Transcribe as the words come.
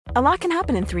A lot can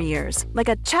happen in 3 years, like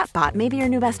a chatbot may be your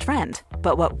new best friend.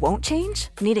 But what won't change?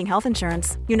 Needing health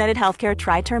insurance. United Healthcare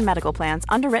Tri-Term Medical Plans,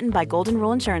 underwritten by Golden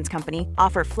Rule Insurance Company,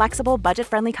 offer flexible,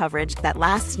 budget-friendly coverage that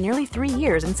lasts nearly 3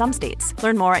 years in some states.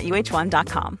 Learn more at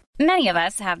uh1.com. Many of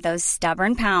us have those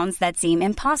stubborn pounds that seem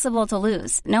impossible to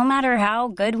lose, no matter how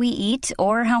good we eat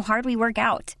or how hard we work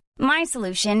out. My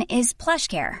solution is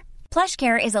PlushCare.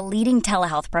 PlushCare is a leading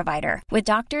telehealth provider with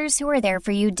doctors who are there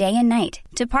for you day and night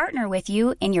to partner with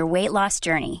you in your weight loss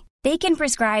journey. They can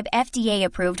prescribe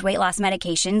FDA-approved weight loss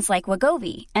medications like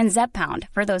Wegovy and Zepbound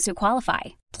for those who qualify.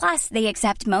 Plus, they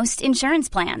accept most insurance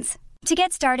plans. To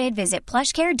get started, visit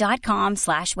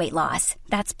plushcare.com/weightloss.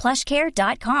 That's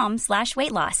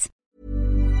plushcare.com/weightloss.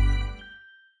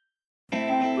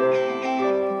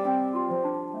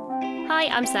 Hi,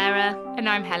 I'm Sarah. And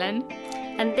I'm Helen.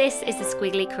 And this is the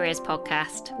Squiggly Careers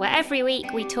Podcast, where every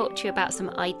week we talk to you about some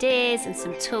ideas and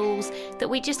some tools that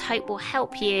we just hope will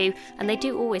help you, and they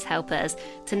do always help us,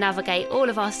 to navigate all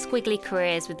of our squiggly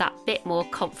careers with that bit more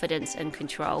confidence and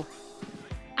control.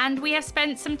 And we have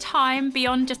spent some time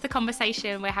beyond just the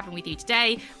conversation we're having with you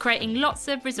today, creating lots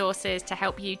of resources to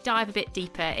help you dive a bit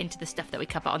deeper into the stuff that we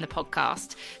cover on the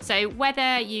podcast. So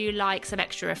whether you like some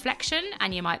extra reflection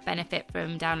and you might benefit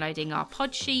from downloading our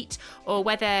pod sheet, or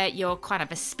whether you're kind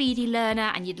of a speedy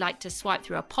learner and you'd like to swipe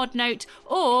through a pod note,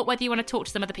 or whether you want to talk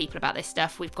to some other people about this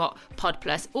stuff, we've got Pod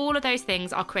Plus. All of those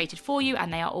things are created for you,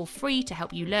 and they are all free to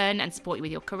help you learn and support you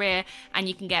with your career. And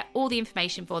you can get all the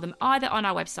information for them either on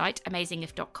our website,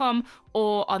 amazingif.com,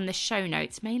 or on the show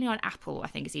notes, mainly on Apple. I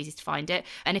think it's easiest to find it.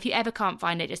 And if you ever can't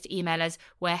find it, just email us.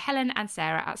 We're Helen and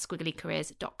Sarah at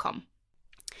squigglycareers.com.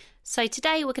 So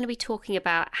today we're going to be talking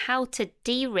about how to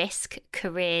de-risk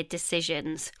career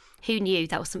decisions. Who knew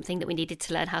that was something that we needed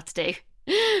to learn how to do?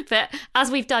 But as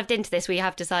we've dived into this, we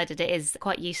have decided it is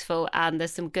quite useful, and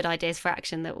there's some good ideas for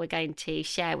action that we're going to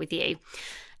share with you.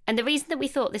 And the reason that we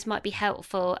thought this might be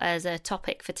helpful as a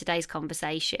topic for today's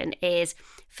conversation is,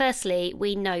 firstly,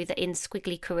 we know that in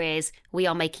squiggly careers, we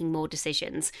are making more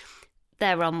decisions.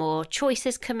 There are more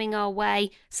choices coming our way.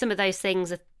 Some of those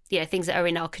things are, things that are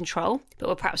in our control, but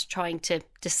we're perhaps trying to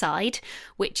decide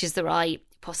which is the right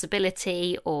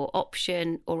possibility or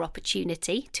option or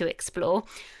opportunity to explore.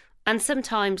 And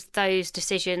sometimes those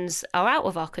decisions are out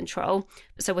of our control.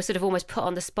 So we're sort of almost put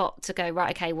on the spot to go,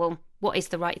 right, okay, well, what is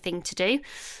the right thing to do?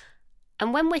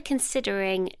 And when we're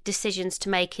considering decisions to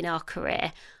make in our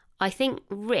career, I think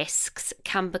risks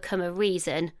can become a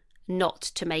reason not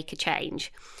to make a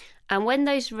change. And when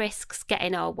those risks get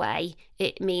in our way,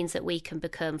 it means that we can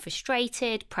become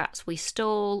frustrated, perhaps we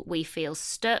stall, we feel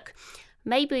stuck.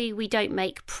 Maybe we don't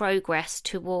make progress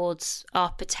towards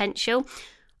our potential.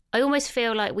 I almost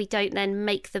feel like we don't then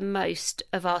make the most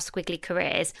of our squiggly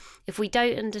careers if we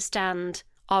don't understand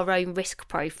our own risk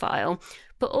profile,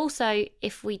 but also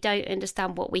if we don't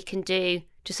understand what we can do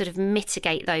to sort of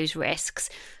mitigate those risks.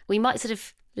 We might sort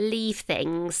of leave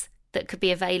things that could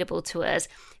be available to us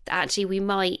that actually we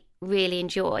might really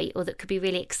enjoy, or that could be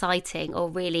really exciting or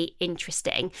really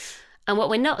interesting. And what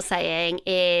we're not saying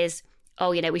is,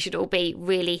 we should all be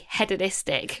really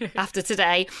hedonistic after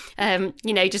today.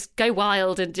 Just go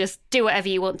wild and just do whatever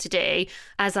you want to do.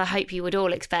 As I hope you would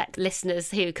all expect,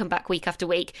 listeners who come back week after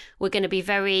week, we're going to be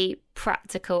very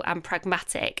practical and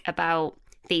pragmatic about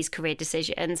these career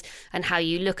decisions and how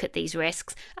you look at these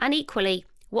risks, and equally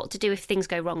what to do if things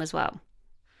go wrong as well.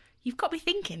 You've got me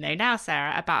thinking, though, now,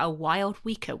 Sarah, about a wild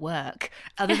week at work.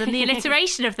 Other than the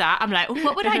alliteration of that, I'm like,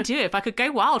 what would I do if I could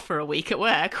go wild for a week at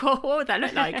work? What would that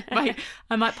look like?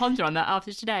 I might ponder on that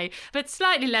after today. But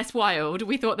slightly less wild,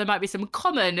 we thought there might be some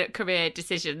common career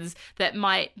decisions that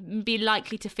might be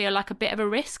likely to feel like a bit of a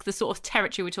risk, the sort of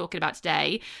territory we're talking about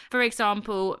today. For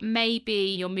example,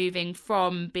 maybe you're moving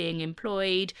from being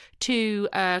employed to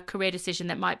a career decision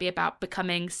that might be about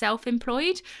becoming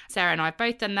self-employed. Sarah and I have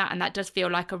both done that, and that does feel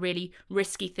like a really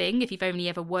risky thing if you've only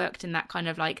ever worked in that kind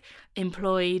of like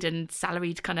employed and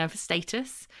salaried kind of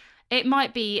status. It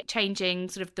might be changing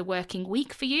sort of the working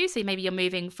week for you. So maybe you're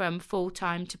moving from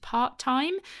full-time to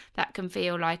part-time. That can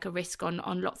feel like a risk on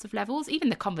lots of levels. Even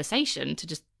the conversation to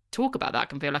just talk about that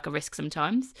can feel like a risk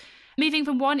sometimes. Moving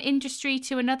from one industry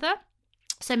to another.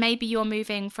 So maybe you're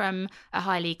moving from a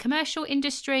highly commercial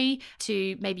industry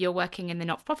to maybe you're working in the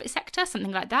not-for-profit sector,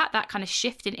 something like that. That kind of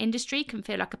shift in industry can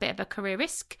feel like a bit of a career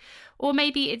risk. Or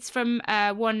maybe it's from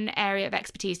one area of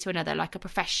expertise to another, like a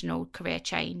professional career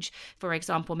change. For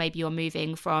example, maybe you're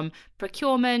moving from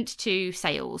procurement to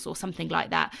sales or something like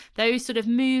that. Those sort of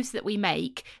moves that we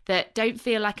make that don't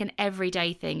feel like an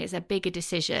everyday thing. It's a bigger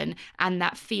decision, and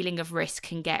that feeling of risk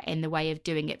can get in the way of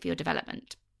doing it for your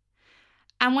development.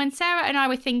 And when Sarah and I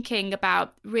were thinking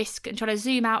about risk and trying to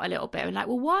zoom out a little bit and like,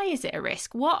 well, why is it a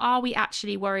risk? What are we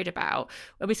actually worried about?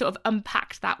 When we sort of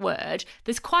unpacked that word,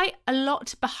 there's quite a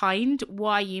lot behind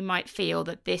why you might feel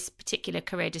that this particular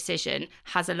career decision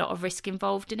has a lot of risk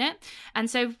involved in it. And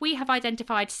so we have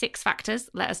identified 6 factors.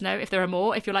 Let us know if there are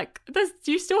more. If you're like,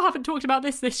 you still haven't talked about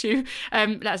this issue,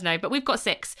 let us know. But we've got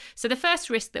 6. So the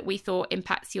first risk that we thought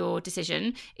impacts your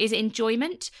decision is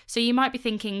enjoyment. So you might be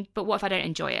thinking, but what if I don't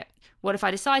enjoy it? What if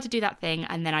I decide to do that thing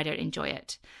and then I don't enjoy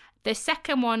it? The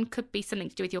second one could be something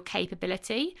to do with your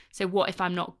capability. So what if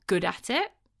I'm not good at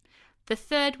it? The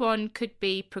third one could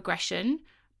be progression.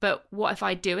 But what if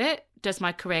I do it? Does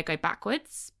my career go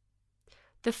backwards?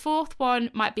 The fourth one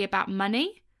might be about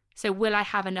money. So will I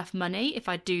have enough money if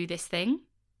I do this thing?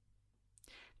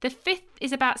 The fifth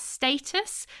is about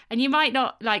status. And you might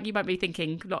be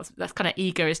thinking that's kind of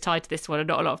ego is tied to this one, and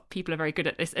not a lot of people are very good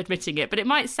at this admitting it, but it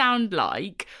might sound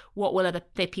like, what will other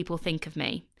people think of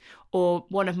me? Or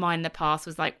one of mine in the past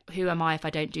was like, who am I if I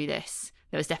don't do this?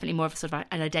 There was definitely more of a sort of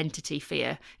an identity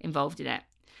fear involved in it.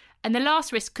 And the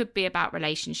last risk could be about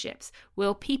relationships.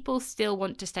 Will people still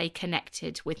want to stay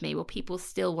connected with me? Will people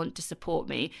still want to support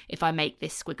me if I make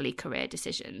this squiggly career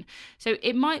decision? So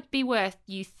it might be worth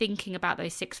you thinking about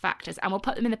those 6 factors, and we'll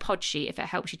put them in the pod sheet if it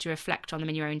helps you to reflect on them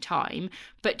in your own time.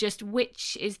 But just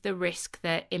which is the risk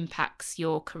that impacts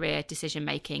your career decision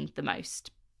making the most?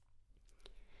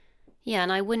 Yeah,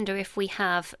 and I wonder if we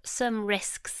have some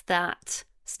risks that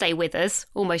stay with us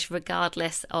almost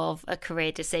regardless of a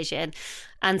career decision,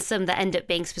 and some that end up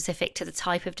being specific to the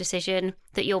type of decision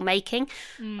that you're making.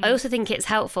 I also think it's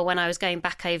helpful when I was going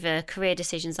back over career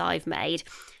decisions I've made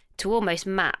to almost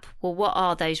map, well, what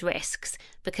are those risks?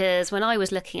 Because when I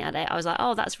was looking at it, I was like,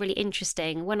 oh, that's really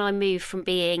interesting. When I moved from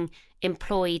being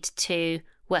employed to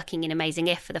working in Amazing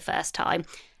If for the first time,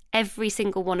 every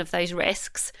single one of those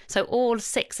risks, so all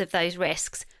 6 of those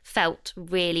risks, felt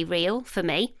really real for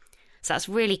me. So that's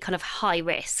really kind of high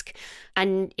risk.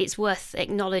 And it's worth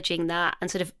acknowledging that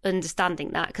and sort of understanding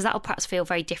that, because that'll perhaps feel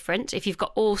very different. If you've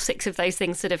got all 6 of those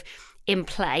things sort of in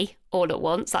play all at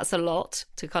once, that's a lot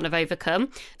to kind of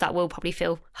overcome. That will probably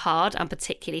feel hard and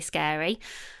particularly scary.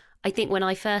 I think when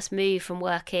I first moved from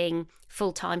working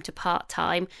full-time to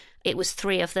part-time, it was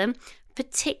 3 of them,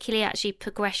 particularly actually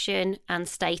progression and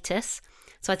status.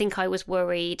 So I think I was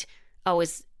worried,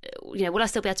 will I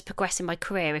still be able to progress in my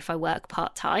career if I work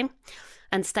part-time?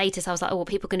 And status, I was like, well,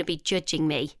 people are going to be judging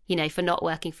me, for not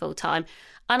working full-time.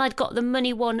 And I'd got the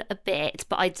money one a bit,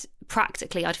 but I'd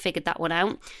figured that one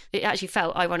out. It actually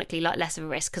felt, ironically, like less of a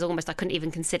risk, because almost I couldn't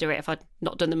even consider it if I'd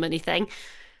not done the money thing.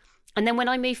 And then when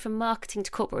I moved from marketing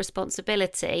to corporate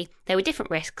responsibility, there were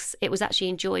different risks. It was actually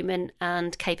enjoyment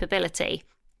and capability.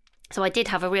 So I did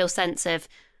have a real sense of,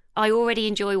 I already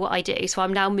enjoy what I do, so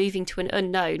I'm now moving to an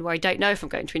unknown where I don't know if I'm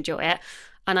going to enjoy it.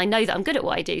 And I know that I'm good at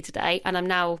what I do today, and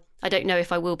I don't know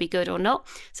if I will be good or not.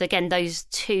 So again, those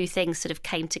 2 things sort of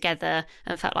came together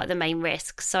and felt like the main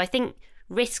risks. So I think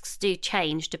risks do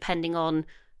change depending on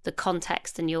the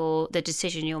context and the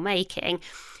decision you're making.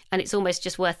 And it's almost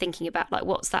just worth thinking about, like,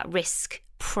 what's that risk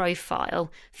profile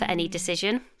for any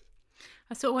decision?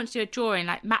 I sort of want to do a drawing,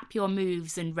 like map your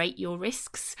moves and rate your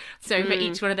risks. So for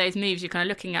each one of those moves, you're kind of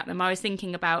looking at them. I was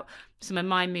thinking about some of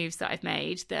my moves that I've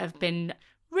made that have been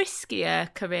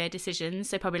riskier career decisions.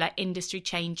 So probably like industry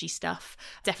changey stuff.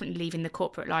 Definitely leaving the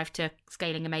corporate life to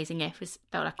scaling Amazing If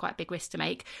felt like quite a big risk to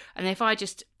make. And if I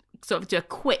just sort of do a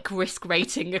quick risk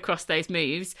rating across those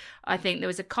moves, I think there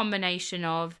was a combination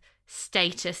of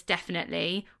status,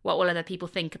 definitely. What will other people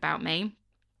think about me?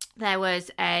 There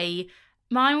was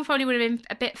mine probably would have been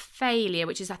a bit failure,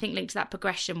 which is, I think, linked to that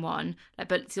progression one.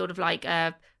 But sort of like,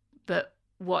 but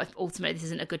what if ultimately this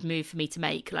isn't a good move for me to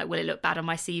make? Like, will it look bad on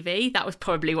my CV? That was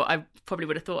probably what I probably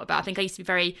would have thought about. I think I used to be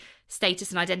very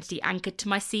status and identity anchored to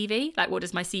my CV. Like, what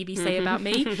does my CV say about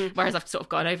me? Whereas I've sort of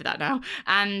gone over that now.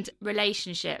 And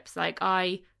relationships, like,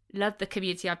 I love the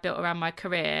community I've built around my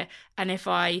career. And if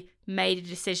I made a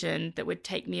decision that would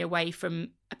take me away from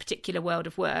a particular world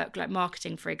of work, like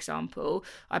marketing, for example,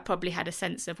 I probably had a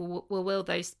sense of, well, will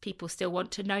those people still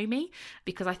want to know me?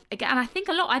 Because I think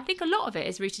a lot of it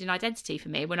is rooted in identity for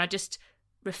me. When I just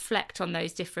reflect on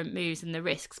those different moves and the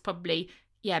risks, probably,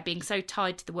 being so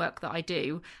tied to the work that I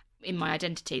do in my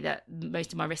identity that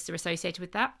most of my risks are associated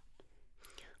with that.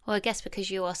 Well, I guess because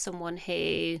you are someone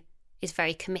who is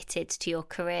very committed to your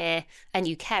career and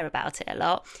you care about it a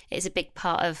lot, it's a big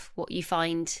part of what you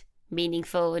find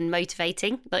meaningful and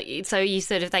motivating. So you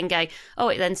sort of then go, oh,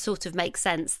 it then sort of makes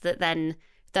sense that then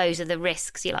those are the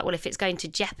risks. You're like, well, if it's going to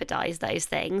jeopardize those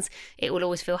things, it will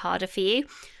always feel harder for you.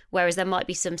 Whereas there might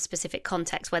be some specific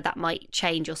context where that might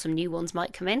change or some new ones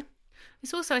might come in.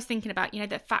 It's also, I was thinking about,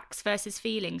 the facts versus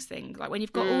feelings thing. Like when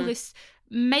you've got all this,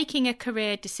 making a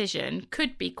career decision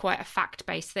could be quite a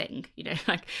fact-based thing,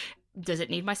 like, does it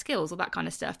need my skills or that kind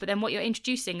of stuff? But then what you're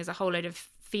introducing is a whole load of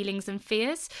feelings and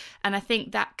fears. And I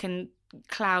think that can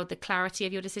cloud the clarity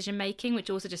of your decision making, which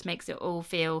also just makes it all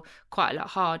feel quite a lot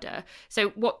harder. So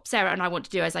what Sarah and I want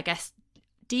to do is, I guess,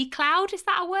 decloud, is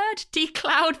that a word?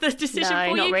 Decloud the decision for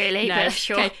you? No, not really, but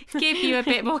sure. Okay. Give you a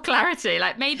bit more clarity.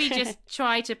 Like maybe just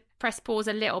try to press pause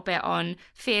a little bit on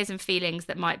fears and feelings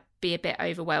that might be a bit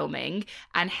overwhelming,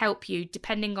 and help you,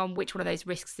 depending on which one of those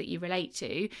risks that you relate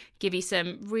to, give you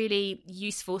some really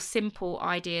useful, simple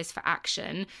ideas for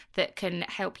action that can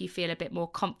help you feel a bit more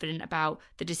confident about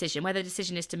the decision, whether the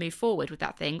decision is to move forward with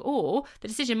that thing, or the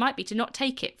decision might be to not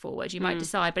take it forward. You might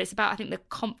decide, but it's about, I think, the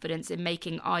confidence in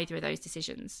making either of those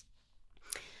decisions.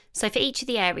 So for each of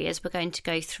the areas, we're going to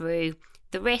go through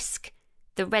the risk,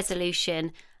 the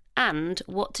resolution, and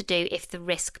what to do if the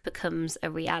risk becomes a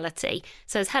reality.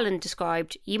 So as Helen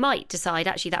described, you might decide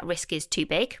actually that risk is too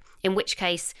big, in which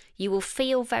case you will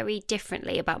feel very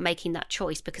differently about making that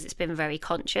choice because it's been very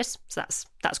conscious. So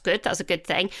that's good. That's a good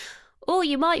thing. Or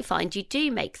you might find you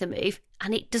do make the move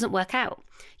and it doesn't work out.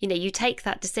 You take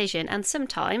that decision and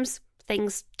sometimes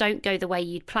things don't go the way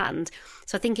you'd planned.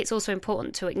 So I think it's also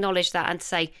important to acknowledge that and to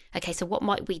say, okay, so what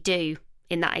might we do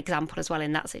in that example as well,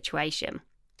 in that situation?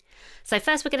 So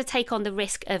first, we're going to take on the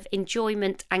risk of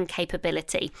enjoyment and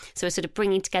capability. So we're sort of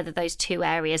bringing together those two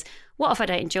areas. What if I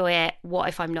don't enjoy it? What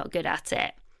if I'm not good at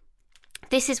it?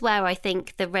 This is where I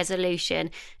think the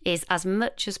resolution is, as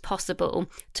much as possible,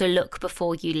 to look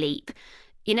before you leap.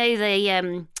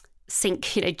 The sink,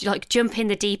 like jump in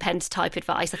the deep end type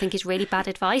advice, I think is really bad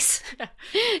advice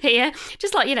here.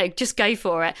 Just like, just go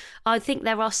for it. I think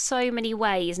there are so many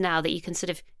ways now that you can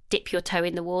sort of dip your toe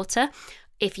in the water.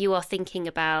 If you are thinking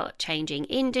about changing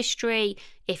industry,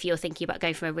 if you're thinking about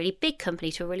going from a really big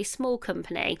company to a really small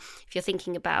company, if you're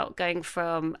thinking about going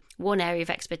from one area of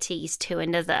expertise to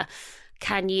another,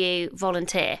 can you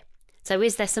volunteer? So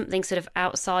is there something sort of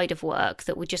outside of work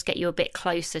that would just get you a bit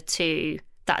closer to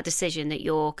that decision that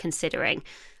you're considering?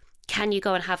 Can you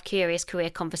go and have curious career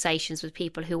conversations with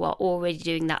people who are already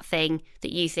doing that thing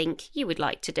that you think you would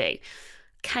like to do?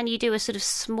 Can you do a sort of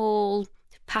small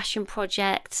passion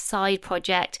project, side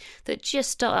project that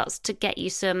just starts to get you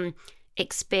some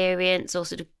experience, or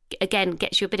sort of, again,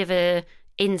 gets you a bit of a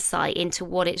insight into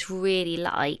what it's really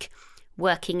like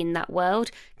working in that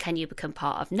world? Can you become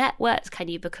part of networks? Can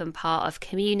you become part of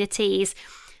communities?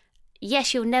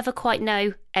 Yes, you'll never quite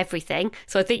know everything.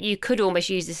 So I think you could almost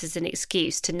use this as an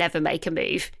excuse to never make a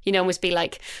move. Almost be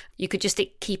like, you could just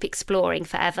keep exploring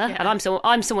forever. Yeah. And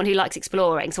I'm someone who likes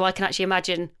exploring, so I can actually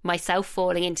imagine myself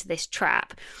falling into this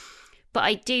trap. But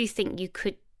I do think you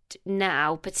could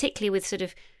now, particularly with sort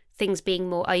of things being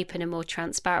more open and more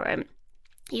transparent,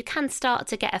 you can start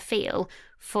to get a feel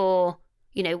for,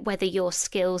 whether your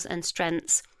skills and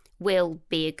strengths will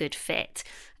be a good fit,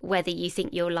 whether you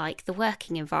think you'll like the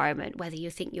working environment, whether you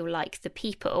think you'll like the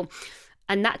people.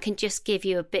 And that can just give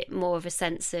you a bit more of a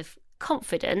sense of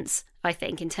confidence, I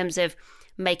think, in terms of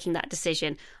making that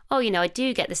decision. I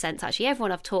do get the sense, actually,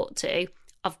 everyone I've talked to,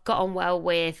 I've got on well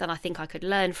with, and I think I could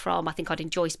learn from. I think I'd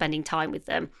enjoy spending time with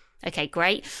them. Okay,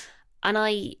 great. And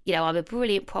I'm a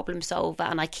brilliant problem solver,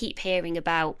 and I keep hearing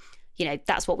about,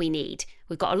 that's what we need.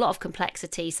 We've got a lot of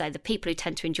complexity. So the people who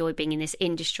tend to enjoy being in this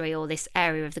industry or this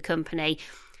area of the company,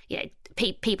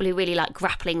 people who really like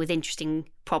grappling with interesting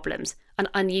problems.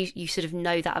 And you sort of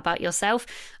know that about yourself.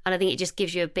 And I think it just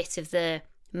gives you a bit of the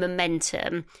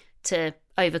momentum to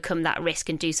overcome that risk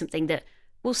and do something that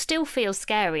will still feel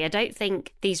scary. I don't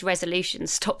think these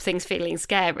resolutions stop things feeling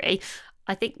scary.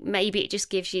 I think maybe it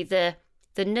just gives you the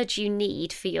nudge you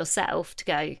need for yourself to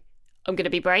go, I'm going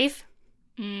to be brave.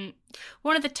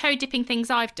 One of the toe dipping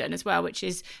things I've done as well, which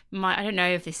is I don't know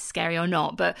if this is scary or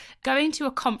not, but going to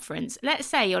a conference, let's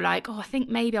say you're like, I think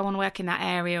maybe I want to work in that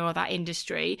area or that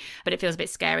industry, but it feels a bit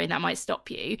scary and that might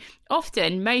stop you.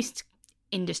 Often, most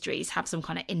industries have some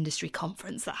kind of industry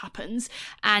conference that happens,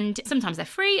 and sometimes they're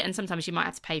free and sometimes you might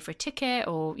have to pay for a ticket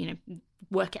or,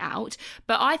 work it out.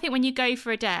 But I think when you go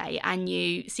for a day and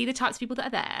you see the types of people that are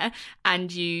there and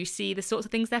you see the sorts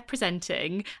of things they're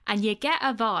presenting and you get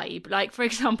a vibe, like, for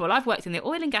example, I've worked in the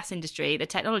oil and gas industry, the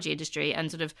technology industry,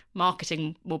 and sort of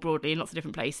marketing more broadly in lots of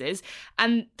different places.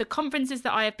 And the conferences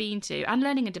that I have been to, and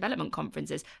learning and development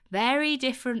conferences, very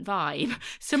different vibe.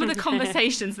 Some of the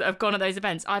conversations that have gone at those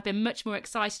events, I've been much more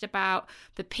excited about.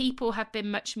 The people have been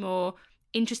much more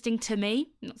interesting to me.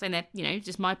 I'm not saying they're,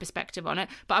 just my perspective on it,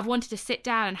 but I've wanted to sit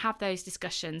down and have those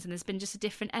discussions, and there's been just a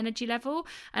different energy level.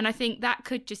 And I think that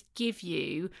could just give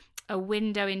you a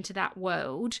window into that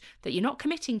world that you're not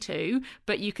committing to,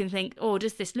 but you can think, oh,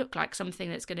 does this look like something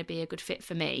that's going to be a good fit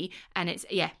for me? And it's,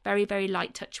 very, very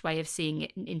light touch way of seeing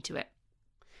it into it.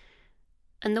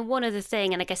 And the one other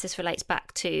thing, and I guess this relates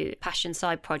back to passion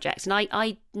side projects, and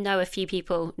I know a few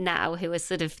people now who are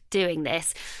sort of doing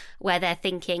this, where they're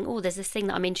thinking, oh, there's this thing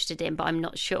that I'm interested in, but I'm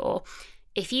not sure.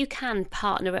 If you can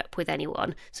partner up with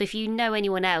anyone, so if you know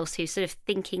anyone else who's sort of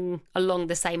thinking along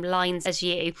the same lines as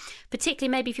you,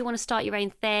 particularly maybe if you want to start your own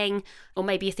thing, or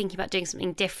maybe you're thinking about doing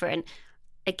something different,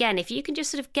 again, if you can just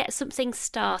sort of get something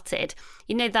started,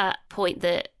 that point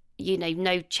that,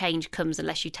 no change comes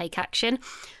unless you take action.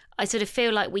 I sort of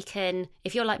feel like we can,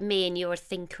 if you're like me and you're a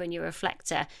thinker and you're a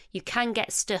reflector, you can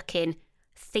get stuck in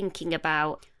thinking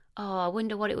about, oh, I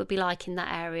wonder what it would be like in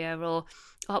that area, or,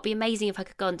 oh, it'd be amazing if I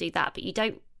could go and do that. But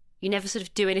you never sort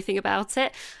of do anything about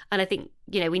it. And I think,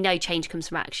 we know change comes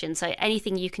from action. So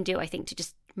anything you can do, I think, to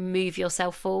just move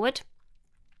yourself forward.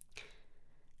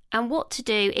 And what to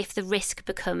do if the risk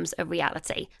becomes a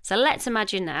reality. So let's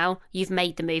imagine now you've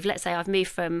made the move. Let's say I've moved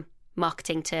from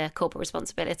marketing to corporate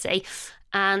responsibility,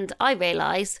 and I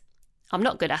realise I'm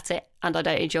not good at it and I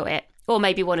don't enjoy it, or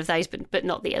maybe one of those but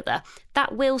not the other.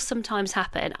 That will sometimes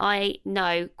happen. I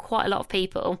know quite a lot of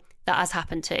people that has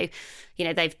happened to.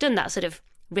 They've done that sort of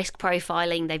risk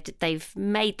profiling, they've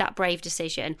made that brave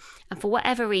decision, and for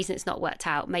whatever reason it's not worked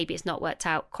out. Maybe it's not worked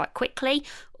out quite quickly,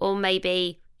 or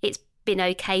maybe it's been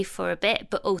okay for a bit,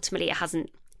 but ultimately it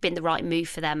hasn't been the right move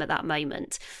for them at that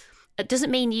moment. It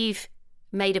doesn't mean you've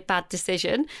made a bad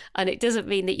decision, and it doesn't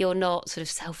mean that you're not sort of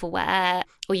self-aware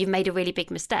or you've made a really big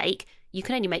mistake. You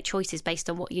can only make choices based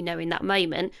on what you know in that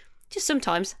moment. Just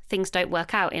sometimes things don't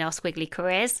work out in our squiggly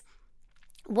careers.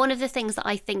 One of the things that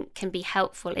I think can be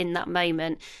helpful in that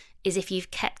moment is if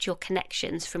you've kept your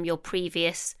connections from your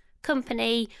previous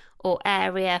company or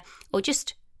area, or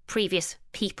just previous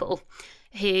people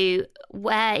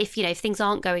where if things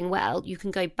aren't going well, you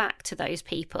can go back to those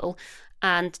people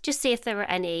and just see if there are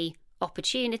any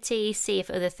opportunities, see if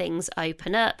other things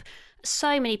open up.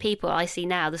 So many people I see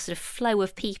now, the sort of flow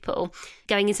of people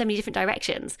going in so many different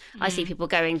directions. I see people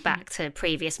going back to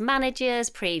previous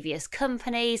managers, previous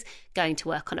companies, going to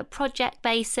work on a project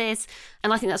basis.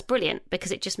 And I think that's brilliant,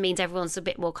 because it just means everyone's a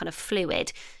bit more kind of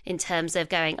fluid in terms of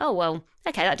going, oh, well,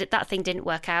 okay, that thing didn't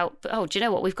work out, but oh, do you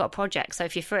know what? We've got a project. So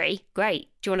if you're free, great.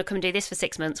 Do you want to come and do this for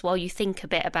 6 months while you think a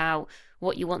bit about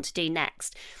what you want to do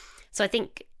next? So I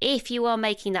think if you are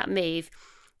making that move,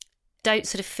 don't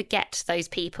sort of forget those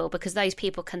people, because those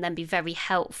people can then be very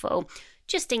helpful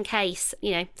just in case,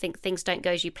 things don't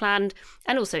go as you planned.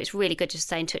 And also it's really good to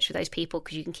stay in touch with those people,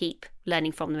 because you can keep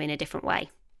learning from them in a different way.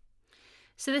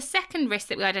 So the second risk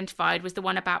that we identified was the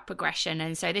one about progression.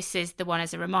 And so this is the one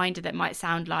as a reminder that might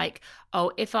sound like,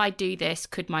 oh, if I do this,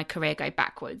 could my career go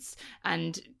backwards?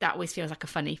 And that always feels like a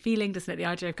funny feeling, doesn't it? The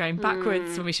idea of going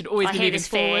backwards when we should always be moving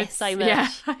forward. So much. Yeah,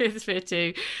 I hear this fear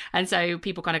too. And so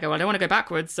people kind of go, well, I don't want to go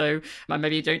backwards, so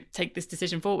maybe you don't take this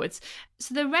decision forwards.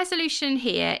 So the resolution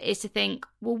here is to think,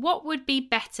 well, what would be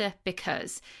better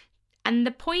because? And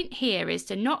the point here is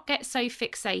to not get so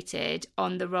fixated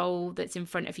on the role that's in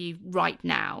front of you right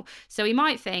now. So we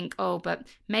might think, oh, but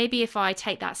maybe if I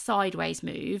take that sideways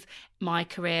move, my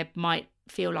career might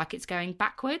feel like it's going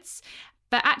backwards.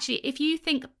 But actually, if you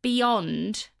think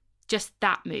beyond just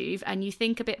that move and you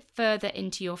think a bit further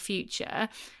into your future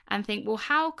and think, well,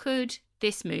 how could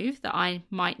this move that I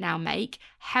might now make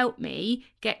help me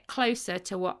get closer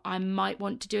to what I might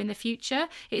want to do in the future?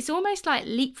 It's almost like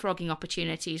leapfrogging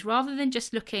opportunities. Rather than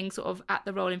just looking sort of at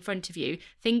the role in front of you,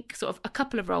 think sort of a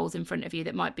couple of roles in front of you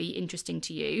that might be interesting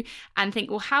to you and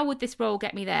think, well, how would this role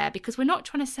get me there? Because we're not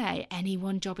trying to say any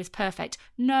one job is perfect.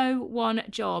 No one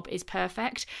job is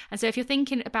perfect. And so if you're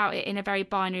thinking about it in a very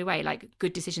binary way, like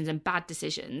good decisions and bad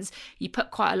decisions, you put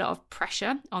quite a lot of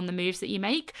pressure on the moves that you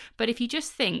make. But if you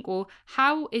just think, well,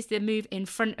 how is the move in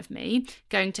front of me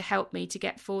going to help me to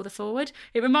get further forward?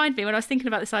 It reminded me, when I was thinking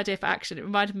about this idea for action, it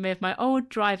reminded me of my old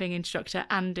driving instructor,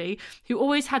 Andy, who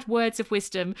always had words of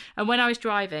wisdom. And when I was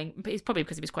driving, but it's probably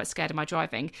because he was quite scared of my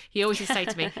driving, he always used to say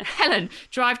to me, Helen,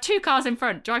 drive 2 cars in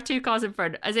front,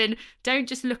 as in, don't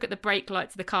just look at the brake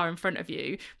lights of the car in front of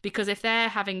you, because if they're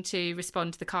having to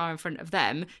respond to the car in front of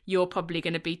them, you're probably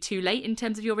going to be too late in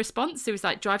terms of your response. So it was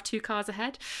like, drive 2 cars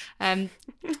ahead.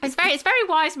 It's very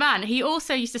wise man. He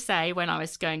also used to say, when I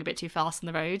was going a bit too fast on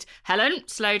the road, Helen,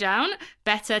 slow down.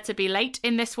 Better to be late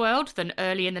in this world than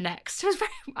early in the next. It was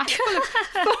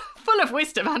very full of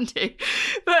wisdom, Andy.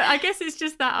 But I guess it's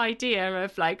just that idea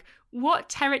of like, what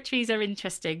territories are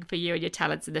interesting for you and your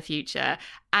talents in the future,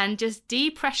 and just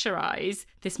depressurize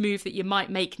this move that you might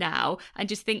make now and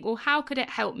just think, well, how could it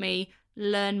help me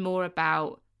learn more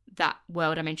about that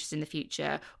world I'm interested in the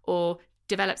future, or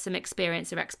develop some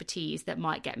experience or expertise that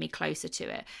might get me closer to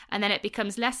it. And then it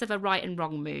becomes less of a right and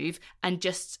wrong move and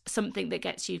just something that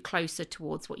gets you closer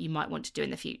towards what you might want to do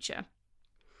in the future.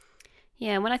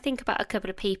 Yeah, when I think about a couple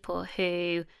of people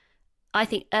who I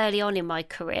think early on in my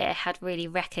career had really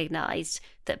recognised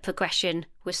that progression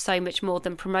was so much more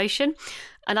than promotion.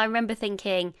 And I remember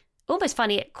thinking, almost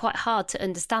finding it quite hard to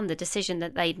understand the decision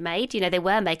that they'd made. You know, they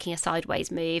were making a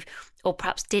sideways move, or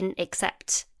perhaps didn't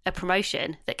accept a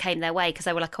promotion that came their way because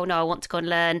they were like, oh no, I want to go and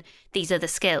learn these other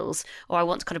skills, or I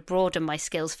want to kind of broaden my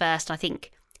skills first. I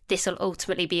think this will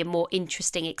ultimately be a more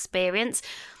interesting experience.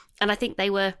 And I think they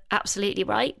were absolutely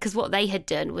right, because what they had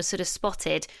done was sort of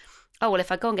spotted, oh, well,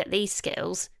 if I go and get these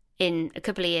skills in a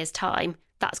couple of years' time,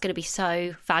 that's going to be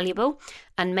so valuable.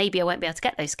 And maybe I won't be able to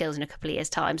get those skills in a couple of years'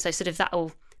 time. So sort of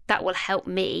that will help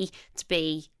me to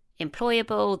be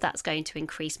employable. That's going to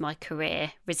increase my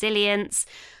career resilience.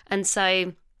 And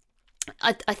so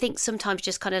I think sometimes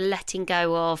just kind of letting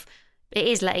go of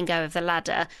the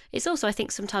ladder. It's also, I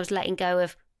think, sometimes letting go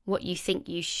of what you think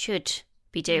you should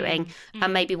be doing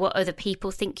and maybe what other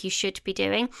people think you should be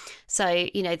doing. So,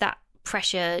 you know, that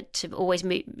pressure to always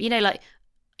move,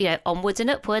 onwards and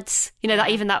upwards, that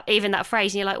even that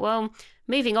phrase, and you're like, well,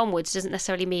 moving onwards doesn't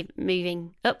necessarily mean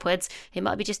moving upwards. It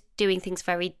might be just doing things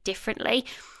very differently.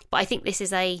 But I think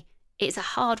it's a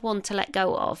hard one to let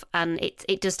go of, and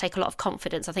it does take a lot of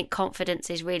confidence. I think confidence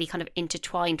is really kind of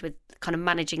intertwined with kind of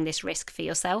managing this risk for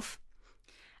yourself.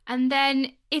 And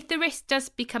then if the risk does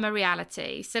become a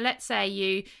reality, so let's say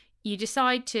you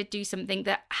decide to do something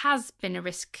that has been a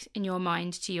risk in your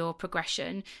mind to your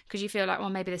progression because you feel like, well,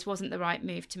 maybe this wasn't the right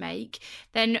move to make,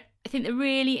 then I think the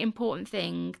really important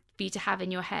thing for you to have in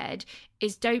your head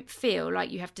is don't feel like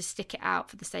you have to stick it out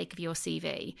for the sake of your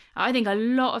CV. I think a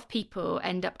lot of people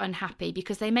end up unhappy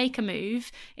because they make a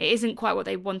move, it isn't quite what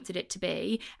they wanted it to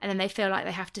be, and then they feel like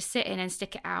they have to sit in and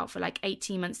stick it out for like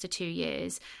 18 months to 2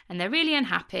 years, and they're really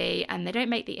unhappy and they don't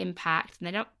make the impact and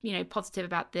they're not, positive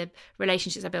about the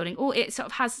relationships they're building. Or it sort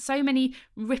of has so many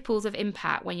ripples of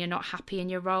impact when you're not happy in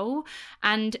your role.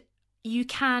 And you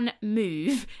can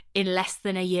move in less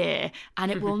than a year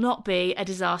and it will not be a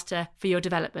disaster for your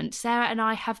development. Sarah and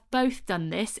I have both done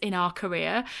this in our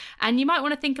career, and you might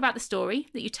want to think about the story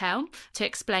that you tell to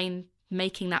explain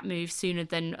making that move sooner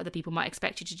than other people might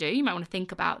expect you to do. You might want to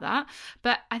think about that.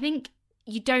 But I think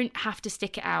you don't have to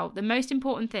stick it out. The most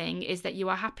important thing is that you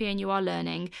are happy and you are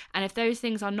learning. And if those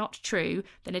things are not true,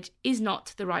 then it is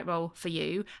not the right role for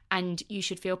you, and you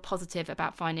should feel positive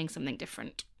about finding something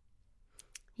different.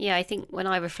 Yeah, I think when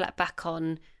I reflect back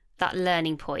on that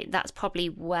learning point, that's probably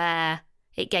where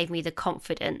it gave me the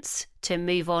confidence to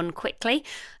move on quickly,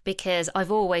 because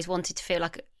I've always wanted to feel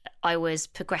like I was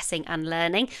progressing and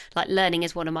learning. Like, learning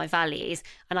is one of my values.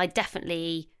 And I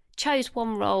definitely chose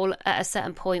one role at a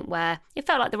certain point where it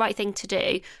felt like the right thing to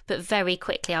do. But very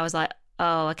quickly I was like,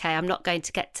 oh, okay, I'm not going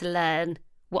to get to learn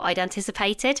what I'd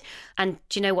anticipated. And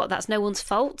do you know what? That's no one's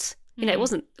fault. It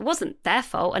wasn't their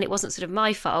fault, and it wasn't sort of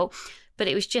my fault. But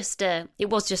it was just the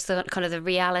kind of the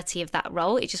reality of that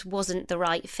role. It just wasn't the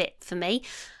right fit for me.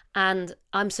 And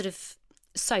I'm sort of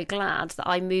so glad that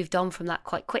I moved on from that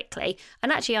quite quickly.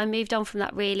 And actually, I moved on from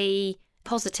that really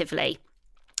positively.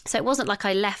 So it wasn't like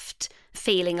I left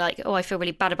feeling like, oh, I feel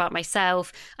really bad about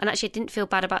myself. And actually, I didn't feel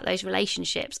bad about those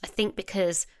relationships. I think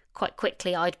because quite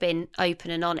quickly I'd been open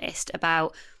and honest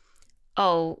about,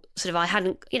 I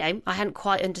hadn't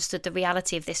quite understood the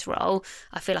reality of this role.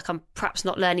 I feel like I'm perhaps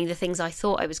not learning the things I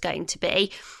thought I was going to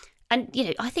be. And,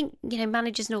 I think,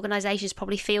 managers and organisations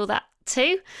probably feel that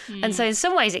too. And so in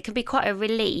some ways it can be quite a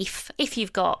relief if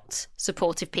you've got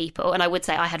supportive people. And I would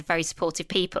say I had very supportive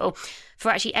people, for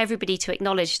actually everybody to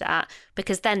acknowledge that,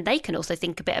 because then they can also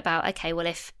think a bit about, okay, well,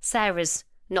 if Sarah's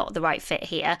not the right fit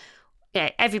here,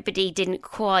 everybody didn't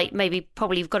quite,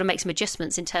 probably you've got to make some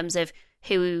adjustments in terms of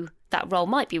who that role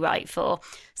might be right for.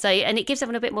 So, and it gives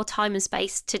everyone a bit more time and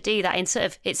space to do that in sort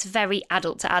of, it's very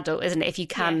adult to adult, isn't it? If you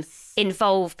can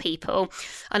involve people.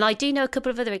 And I do know a couple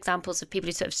of other examples of people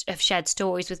who sort of have shared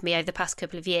stories with me over the past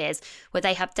couple of years where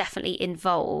they have definitely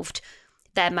involved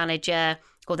their manager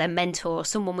or their mentor or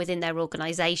someone within their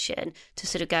organisation to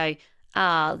sort of go,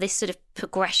 this sort of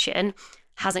progression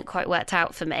hasn't quite worked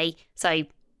out for me. So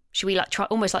should we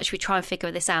try and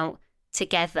figure this out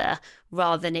together,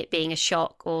 rather than it being a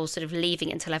shock or sort of leaving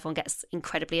it until everyone gets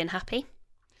incredibly unhappy?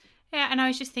 Yeah, and I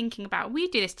was just thinking about, we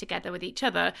do this together with each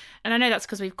other, and I know that's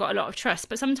because we've got a lot of trust,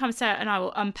 but sometimes Sarah and I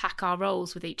will unpack our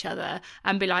roles with each other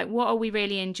and be like, what are we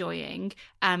really enjoying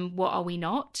and what are we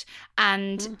not?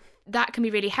 And that can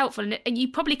be really helpful. And you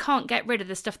probably can't get rid of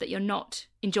the stuff that you're not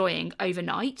enjoying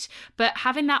overnight, but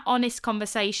having that honest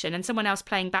conversation and someone else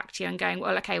playing back to you and going,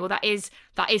 well, okay, well, that is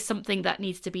something that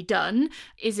needs to be done.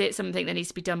 Is it something that needs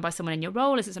to be done by someone in your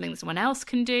role? Is it something that someone else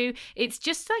can do? It's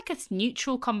just like a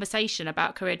neutral conversation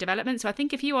about career development. So I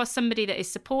think if you are somebody that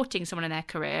is supporting someone in their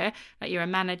career, like you're a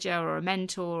manager or a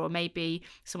mentor, or maybe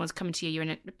someone's coming to you,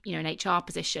 you're in an HR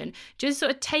position, just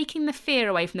sort of taking the fear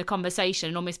away from the conversation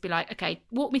and almost be like, okay,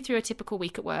 walk me through a typical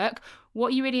week at work. What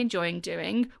are you really enjoying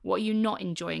doing? What are you not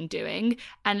enjoying doing?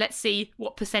 And let's see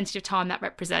what percentage of time that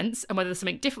represents and whether there's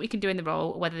something different we can do in the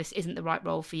role or whether this isn't the right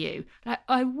role for you. Like,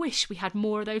 I wish we had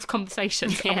more of those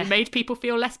conversations and we made people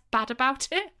feel less bad about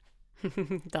it.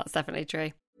 That's definitely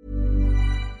true.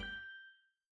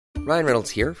 Ryan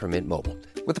Reynolds here from Mint Mobile.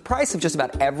 With the price of just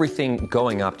about everything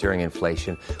going up during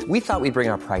inflation, we thought we'd bring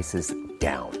our prices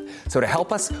down. So to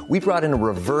help us, we brought in a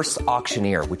reverse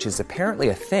auctioneer, which is apparently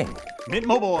a thing. Mint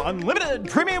Mobile Unlimited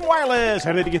Premium Wireless.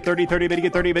 How to get 30, 30, bit to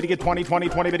get 30, bit to get 20, 20,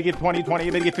 20, bit to get 20, 20,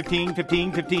 bit to get 15,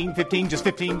 15, 15, 15, just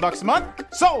 $15 a month?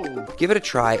 Sold! Give it a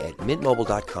try at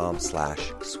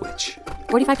mintmobile.com/switch.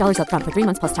 $45 up front for 3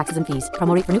 months plus taxes and fees.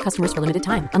 Promo rate for new customers for limited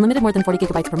time. Unlimited more than 40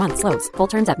 gigabytes per month. Slows full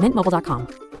terms at mintmobile.com.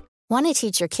 Want to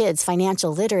teach your kids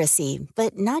financial literacy,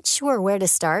 but not sure where to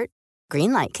start?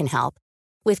 Greenlight can help.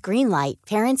 With Greenlight,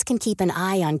 parents can keep an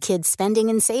eye on kids' spending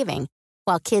and saving,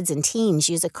 while kids and teens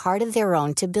use a card of their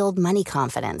own to build money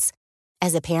confidence.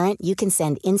 As a parent, you can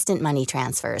send instant money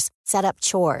transfers, set up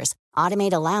chores,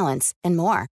 automate allowance, and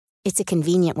more. It's a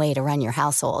convenient way to run your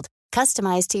household,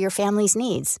 customized to your family's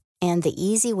needs, and the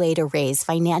easy way to raise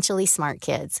financially smart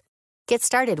kids. Get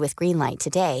started with Greenlight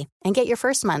today and get your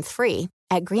first month free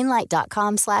at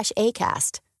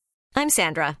greenlight.com/ACAST. I'm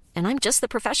Sandra, and I'm just the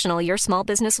professional your small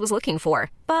business was looking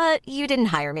for. But you didn't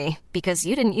hire me because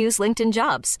you didn't use LinkedIn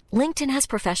Jobs. LinkedIn has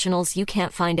professionals you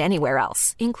can't find anywhere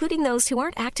else, including those who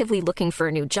aren't actively looking for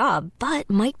a new job, but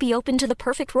might be open to the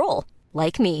perfect role,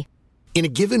 like me. In a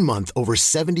given month, over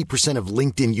 70% of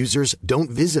LinkedIn users don't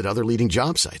visit other leading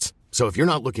job sites. So if you're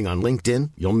not looking on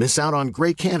LinkedIn, you'll miss out on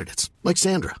great candidates like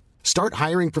Sandra. Start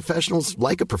hiring professionals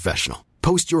like a professional.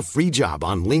 Post your free job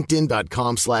on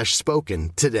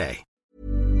linkedin.com/spoken today.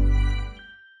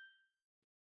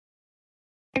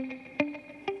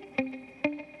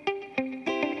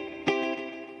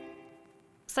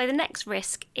 So the next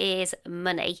risk is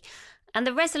money. And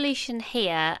the resolution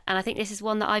here, and I think this is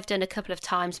one that I've done a couple of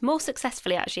times, more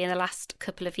successfully actually in the last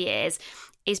couple of years,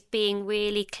 is being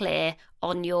really clear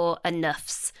on your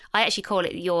enoughs. I actually call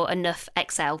it your enough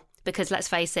Excel. Because let's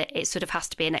face it, it sort of has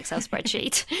to be an Excel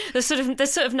spreadsheet. There's sort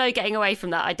of no getting away from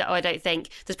that. I don't think.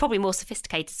 There's probably more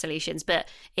sophisticated solutions, but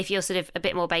if you're sort of a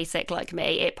bit more basic like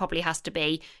me, it probably has to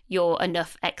be your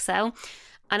enough Excel.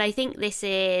 And I think this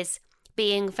is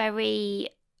being very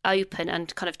open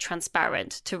and kind of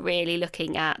transparent to really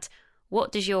looking at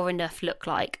what does your enough look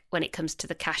like when it comes to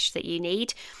the cash that you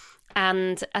need.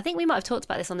 And I think we might have talked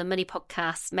about this on the Money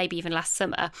podcast, maybe even last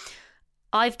summer.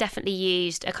 I've definitely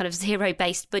used a kind of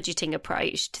zero-based budgeting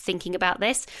approach to thinking about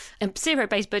this. And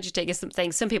zero-based budgeting is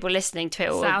something some people listening to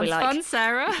it will Sounds be like... fun,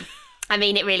 Sarah. I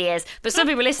mean, it really is. But some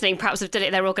people listening perhaps have done it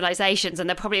in their organisations and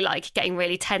they're probably like getting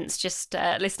really tense just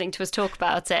listening to us talk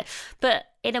about it. But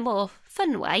in a more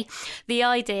fun way, the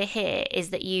idea here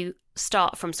is that you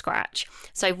start from scratch.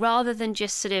 So rather than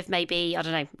just sort of maybe, I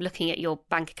don't know, looking at your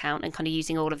bank account and kind of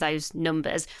using all of those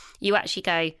numbers, you actually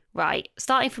go, right,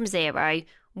 starting from zero,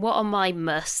 what are my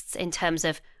musts in terms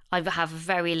of I have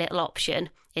very little option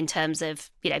in terms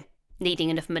of, needing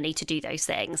enough money to do those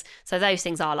things. So those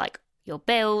things are like your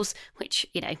bills, which,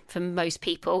 for most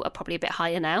people are probably a bit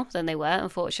higher now than they were,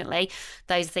 unfortunately.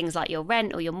 Those are things like your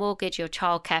rent or your mortgage, your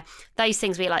childcare. Those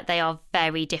things we like, they are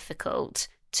very difficult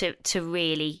to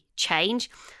really change.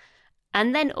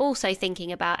 And then also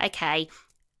thinking about, okay,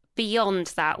 beyond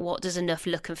that, what does enough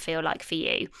look and feel like for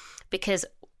you? Because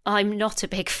I'm not a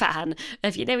big fan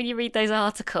of, when you read those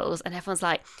articles and everyone's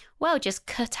like, well, just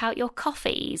cut out your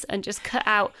coffees and just cut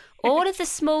out all of the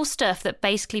small stuff that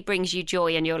basically brings you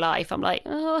joy in your life. I'm like,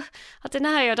 oh, I don't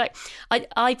know.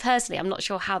 I personally, I'm not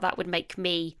sure how that would make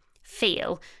me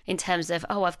feel in terms of,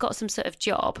 I've got some sort of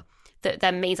job that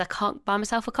then means I can't buy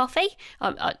myself a coffee.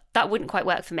 That wouldn't quite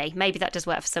work for me. Maybe that does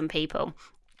work for some people.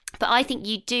 But I think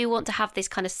you do want to have this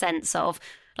kind of sense of,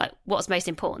 like, what's most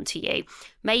important to you.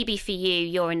 Maybe for you,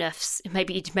 your enoughs,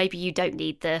 maybe you don't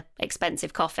need the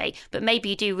expensive coffee, but maybe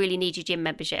you do really need your gym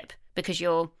membership because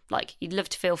you'd love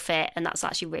to feel fit and that's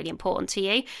actually really important to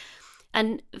you.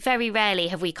 And very rarely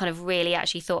have we kind of really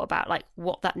actually thought about like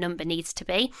what that number needs to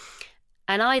be.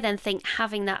 And I then think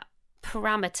having those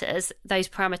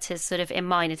parameters sort of in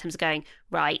mind in terms of going,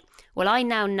 right, well, I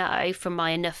now know from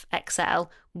my enough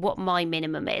Excel what my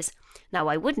minimum is. Now,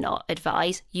 I would not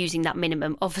advise using that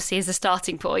minimum, obviously, as a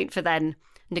starting point for then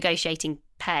negotiating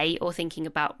pay or thinking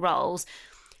about roles.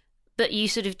 But you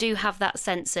sort of do have that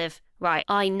sense of, right,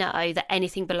 I know that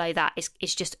anything below that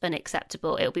is just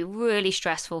unacceptable. It'll be really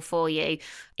stressful for you.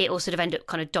 It will sort of end up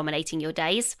kind of dominating your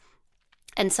days.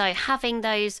 And so having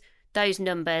those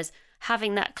numbers,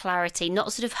 having that clarity,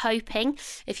 not sort of hoping.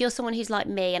 If you're someone who's like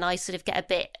me and I sort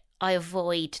of I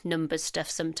avoid numbers stuff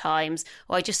sometimes,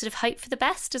 or I just sort of hope for the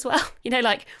best as well.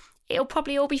 Like it'll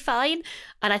probably all be fine.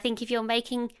 And I think if you're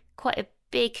making quite a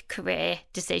big career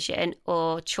decision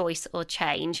or choice or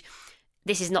change,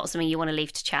 this is not something you want to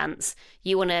leave to chance.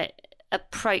 You want to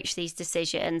approach these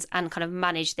decisions and kind of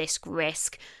manage this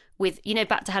risk with,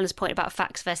 back to Helen's point about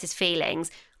facts versus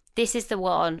feelings. This is the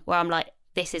one where I'm like,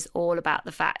 this is all about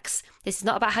the facts. This is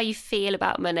not about how you feel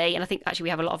about money. And I think actually we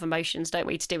have a lot of emotions, don't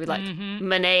we, to do with like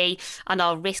money, and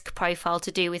our risk profile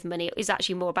to do with money is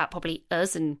actually more about probably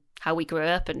us and how we grew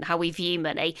up and how we view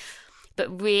money.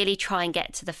 But really try and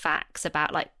get to the facts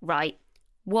about like, right,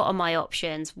 what are my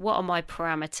options? What are my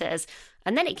parameters?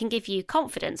 And then it can give you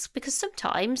confidence, because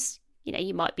sometimes,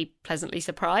 you might be pleasantly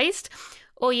surprised,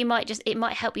 or it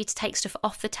might help you to take stuff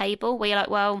off the table where you're like,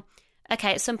 well,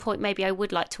 okay, at some point, maybe I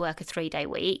would like to work a 3-day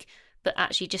week, but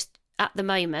actually just at the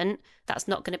moment, that's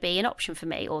not going to be an option for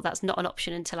me, or that's not an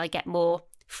option until I get more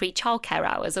free childcare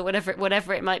hours or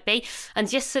whatever it might be. And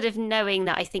just sort of knowing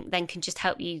that, I think then can just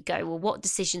help you go, well, what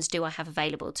decisions do I have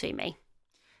available to me?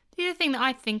 The other thing that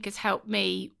I think has helped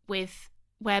me with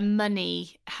where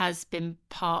money has been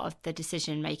part of the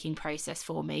decision-making process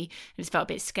for me, and it's felt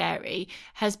a bit scary,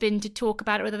 has been to talk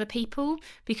about it with other people.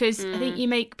 Because I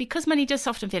think because money does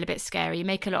often feel a bit scary, you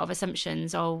make a lot of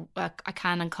assumptions. Oh, I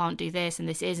can and can't do this, and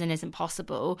this is and isn't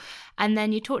possible. And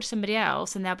then you talk to somebody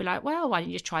else and they'll be like, well, why don't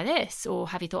you just try this? Or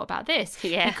have you thought about this?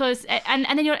 Yeah. Because, and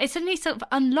then it suddenly sort of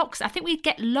unlocks, I think we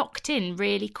get locked in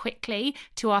really quickly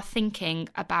to our thinking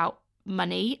about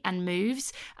money and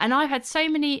moves. And I've had so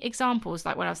many examples,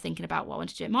 like when I was thinking about what I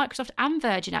wanted to do at Microsoft and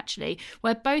Virgin, actually,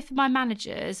 where both of my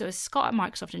managers, it was Scott at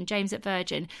Microsoft and James at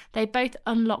Virgin, they both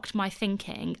unlocked my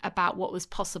thinking about what was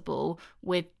possible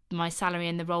with my salary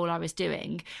and the role I was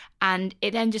doing. And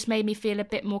it then just made me feel a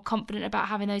bit more confident about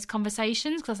having those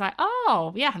conversations, because I was like,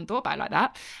 oh yeah, I hadn't thought about it like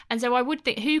that. And so I would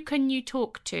think, who can you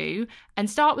talk to? And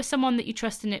start with someone that you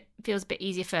trust and it feels a bit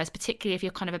easier first, particularly if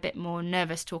you're kind of a bit more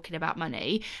nervous talking about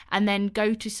money, and then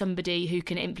go to somebody who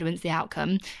can influence the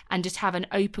outcome and just have an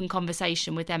open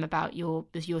conversation with them about your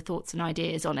thoughts and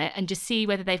ideas on it, and just see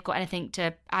whether they've got anything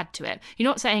to add to it. You're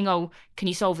not saying, oh, can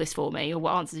you solve this for me, or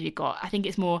what answers have you got? I think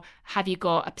it's more, have you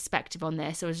got a perspective on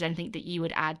this, or is there anything that you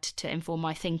would add to inform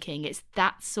my thinking? It's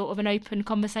that sort of an open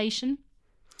conversation.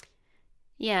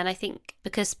 Yeah, and I think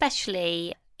because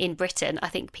especially in Britain, I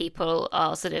think people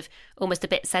are sort of almost a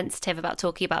bit sensitive about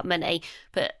talking about money.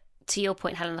 But to your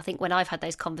point, Helen, I think when I've had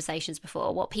those conversations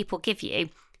before, what people give you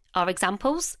are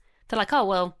examples. They're like, oh,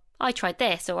 well, I tried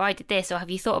this, or I did this, or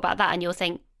have you thought about that? And you'll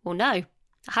think, well, no, I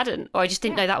hadn't, or I just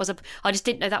didn't know that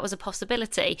was a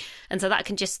possibility. And so that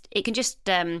can just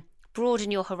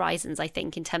broaden your horizons, I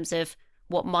think, in terms of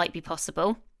what might be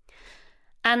possible.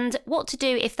 And what to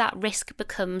do if that risk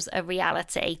becomes a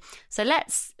reality. So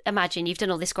let's imagine you've done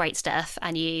all this great stuff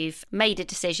and you've made a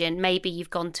decision. Maybe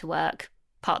you've gone to work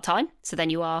part-time, so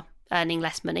then you are earning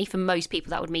less money. For most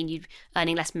people, that would mean you're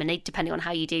earning less money, depending on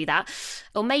how you do that.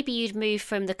 Or maybe you'd move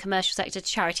from the commercial sector to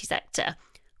charity sector.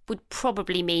 Would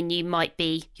probably mean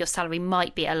your salary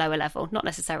might be at a lower level, not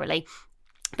necessarily,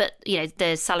 but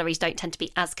the salaries don't tend to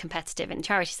be as competitive in the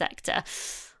charity sector.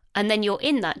 And then you're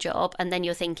in that job, and then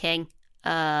you're thinking,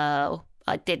 oh,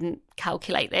 I didn't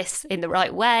calculate this in the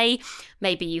right way.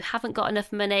 Maybe you haven't got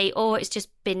enough money, or it's just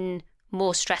been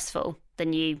more stressful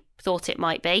than you thought it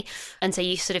might be. And so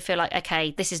you sort of feel like,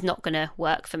 okay, this is not going to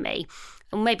work for me.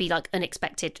 And maybe like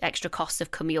unexpected extra costs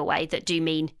have come your way that do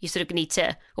mean you sort of need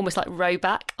to almost like row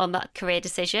back on that career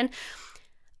decision.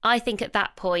 I think at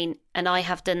that point, and I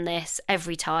have done this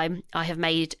every time I have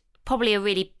made probably a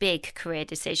really big career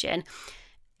decision,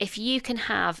 if you can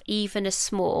have even a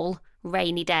small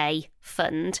rainy day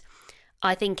fund,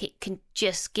 I think it can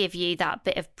just give you that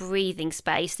bit of breathing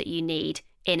space that you need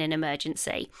in an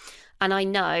emergency. And I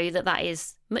know that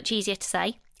is much easier to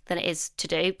say than it is to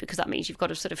do, because that means you've got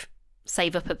to sort of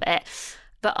save up a bit.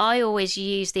 But I always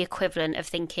use the equivalent of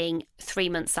thinking 3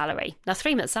 months salary. Now,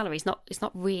 3 months salary is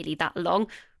not really that long,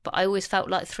 but I always felt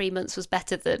like 3 months was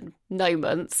better than no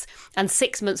months. And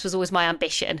 6 months was always my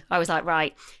ambition. I was like,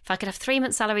 right, if I could have 3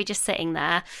 months salary just sitting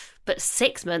there, but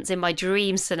 6 months in my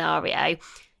dream scenario,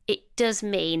 it does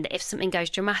mean that if something goes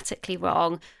dramatically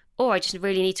wrong, or I just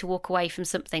really need to walk away from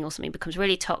something, or something becomes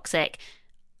really toxic,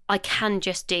 I can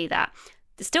just do that.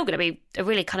 It's still going to be a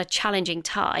really kind of challenging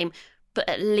time, but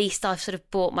at least I've sort of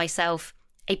bought myself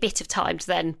a bit of time to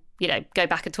then, go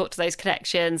back and talk to those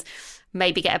connections,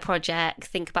 maybe get a project,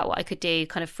 think about what I could do,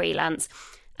 kind of freelance.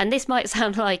 And this might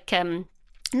sound like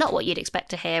not what you'd expect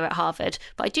to hear at Harvard,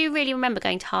 but I do really remember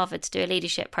going to Harvard to do a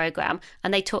leadership program,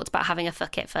 and they talked about having a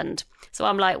fuck it fund. So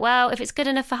I'm like, well, if it's good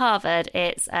enough for Harvard,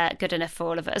 it's good enough for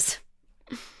all of us.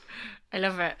 I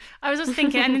love it. I was just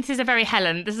thinking, and this is a very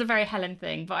Helen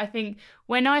thing, but I think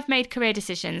when I've made career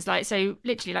decisions,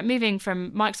 literally moving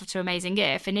from Microsoft to Amazing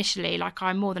Gift, initially,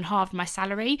 I more than halved my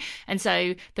salary. And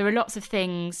so there are lots of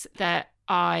things that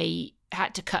I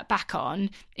had to cut back on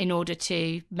in order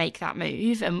to make that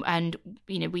move. And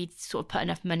we sort of put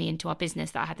enough money into our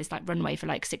business that I had this runway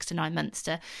for 6 to 9 months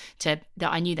to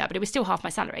that I knew that, but it was still half my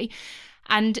salary.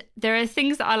 And there are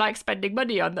things that I like spending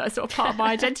money on that are sort of part of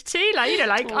my identity.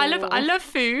 I love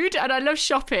food and I love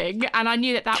shopping, and I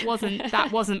knew that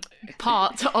wasn't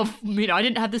part of, I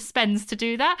didn't have the spends to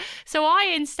do that. So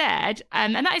I instead,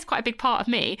 and that is quite a big part of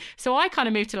me. So I kind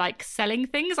of moved to selling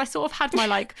things. I sort of had my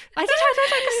I did have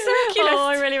a circular. Oh,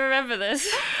 I really remember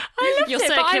this. I loved your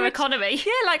circular economy.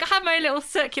 Yeah, I have my little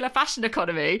circular fashion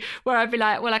economy where I'd be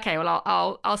like, well, okay, well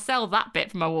I'll sell that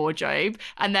bit from my wardrobe,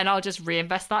 and then I'll just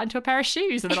reinvest that into a pair of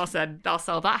shoes, and then I'll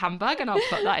sell that handbag and I'll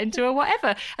put that into a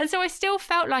whatever. And so I still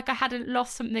felt like I hadn't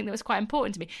lost something that was quite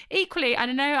important to me. Equally, I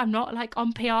don't know, I'm not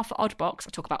on PR for Oddbox. I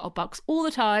talk about Oddbox all the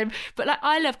time, but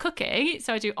I love cooking,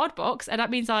 so I do Oddbox, and that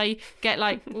means I get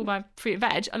all my fruit and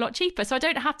veg a lot cheaper, so I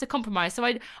don't have to compromise. So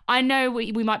I know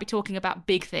we might be talking about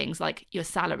big things like your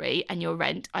salary and your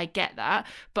rent. I get that,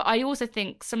 but I also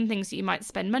think some things that you might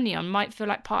spend money on might feel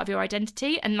like part of your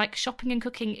identity, and shopping and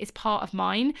cooking is part of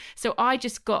mine. So I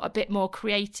just got a bit more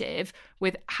creative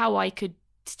with how I could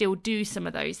still do some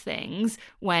of those things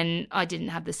when I didn't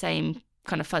have the same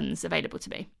kind of funds available to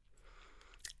me.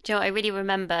 Do you know what? I really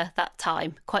remember that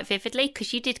time quite vividly,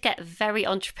 because you did get very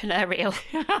entrepreneurial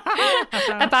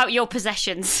about your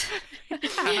possessions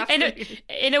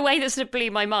in a way that sort of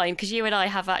blew my mind, because you and I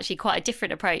have actually quite a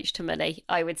different approach to money,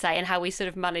 I would say, and how we sort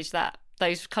of manage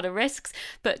those kind of risks.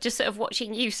 But just sort of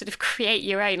watching you sort of create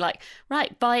your own,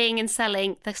 buying and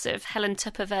selling the sort of Helen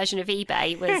Tupper version of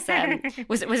eBay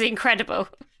was incredible.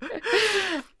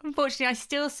 Unfortunately, I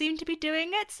still seem to be doing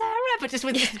it, Sarah, but just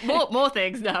with more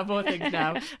things now.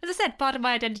 As I said, part of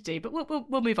my identity, but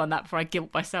we'll move on that before I guilt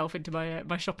myself into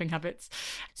my shopping habits.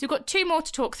 So we've got 2 more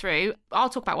to talk through. I'll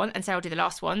talk about one and Sarah will do the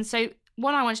last one. So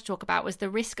one I wanted to talk about was the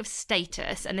risk of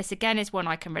status, and this again is one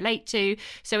I can relate to.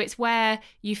 So it's where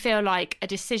you feel like a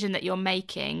decision that you're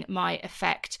making might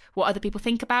affect what other people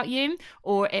think about you,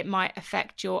 or it might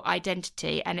affect your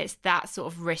identity, and it's that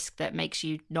sort of risk that makes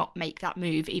you not make that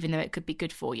move, even though it could be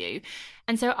good for you.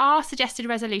 And so our suggested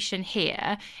resolution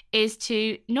here is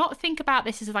to not think about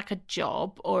this as a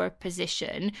job or a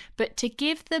position, but to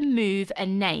give the move a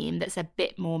name that's a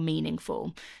bit more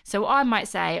meaningful. So I might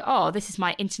say, oh, this is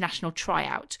my international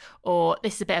tryout, or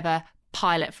this is a bit of a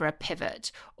pilot for a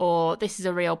pivot, or this is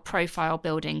a real profile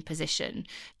building position.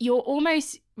 You're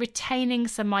almost retaining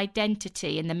some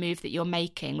identity in the move that you're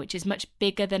making, which is much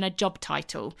bigger than a job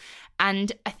title.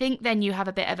 And I think then you have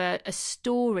a bit of a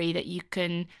story that you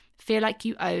can feel like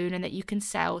you own and that you can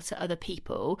sell to other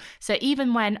people. So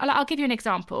even when, I'll give you an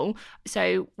example.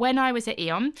 So when I was at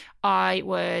Eon, I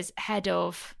was head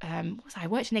of, I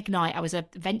worked in Ignite. I was a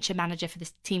venture manager for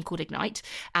this team called Ignite,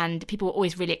 and people were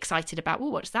always really excited about, well,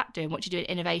 what's that doing? What do you do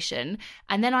in innovation?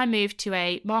 And then I moved to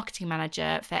a marketing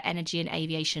manager for energy and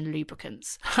aviation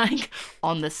lubricants.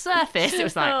 On the surface, it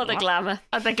was the glamour.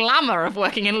 The glamour of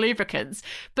working in lubricants.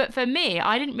 But for me,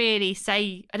 I didn't really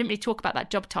talk about that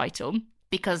job title,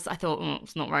 because I thought,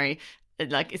 it's not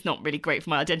really great for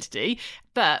my identity.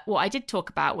 But what I did talk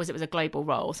about was it was a global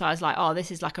role. So I was like, oh,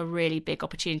 this is a really big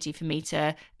opportunity for me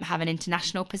to have an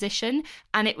international position.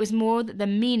 And it was more the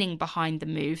meaning behind the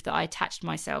move that I attached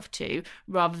myself to,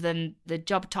 rather than the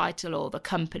job title or the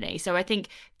company. So I think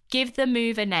give the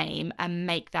move a name and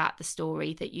make that the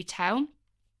story that you tell.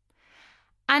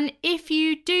 And if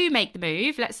you do make the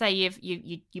move, let's say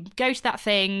you go to that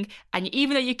thing, and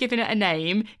even though you've given it a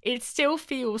name, it still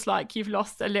feels like you've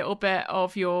lost a little bit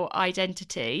of your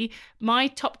identity. My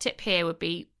top tip here would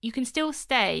be you can still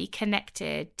stay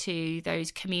connected to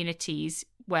those communities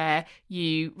where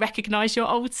you recognise your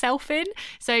old self in.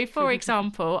 So, for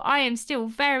example, I am still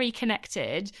very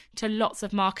connected to lots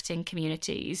of marketing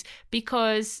communities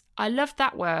because I love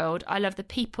that world. I love the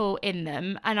people in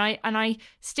them, and I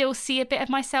still see a bit of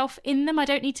myself in them. I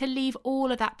don't need to leave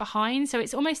all of that behind. So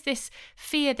it's almost this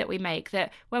fear that we make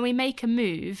that when we make a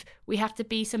move, we have to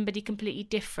be somebody completely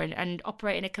different and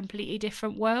operate in a completely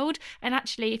different world. And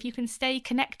actually, if you can stay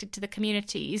connected to the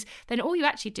communities, then all you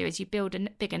actually do is you build a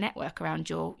bigger network around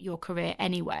your career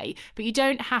anyway. But you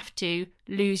don't have to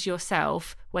lose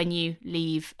yourself when you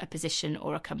leave a position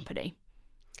or a company.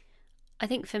 I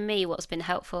think for me, what's been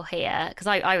helpful here, because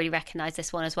I really recognise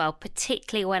this one as well,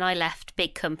 particularly when I left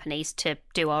big companies to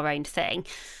do our own thing,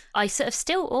 I sort of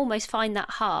still almost find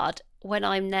that hard when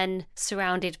I'm then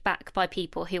surrounded back by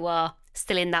people who are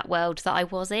still in that world that I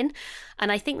was in.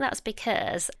 And I think that's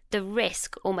because the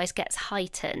risk almost gets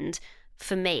heightened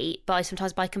for me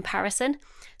sometimes by comparison.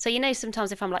 So,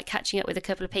 sometimes if I'm like catching up with a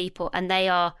couple of people and they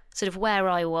are sort of where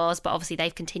I was, but obviously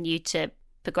they've continued to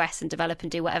progress and develop and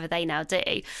do whatever they now do,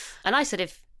 and I sort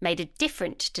of made a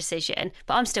different decision,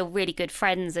 but I'm still really good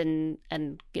friends and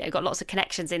got lots of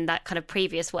connections in that kind of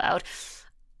previous world,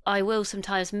 I will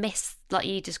sometimes miss, like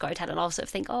you described, Helen. I'll sort of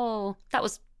think, oh,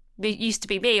 it used to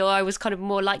be me, or I was kind of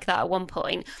more like that at one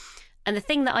point. And the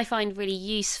thing that I find really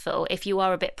useful, if you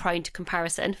are a bit prone to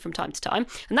comparison from time to time,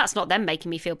 and that's not them making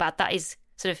me feel bad, that is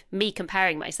sort of me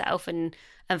comparing myself and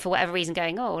for whatever reason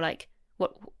going, oh, like,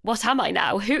 what am I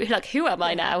now? Who am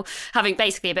I now? Having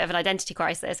basically a bit of an identity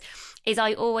crisis, is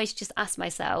I always just ask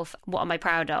myself, what am I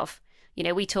proud of?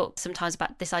 We talk sometimes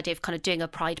about this idea of kind of doing a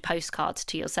pride postcard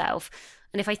to yourself.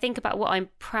 And if I think about what I'm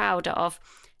proud of,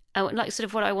 and like sort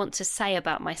of what I want to say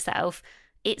about myself,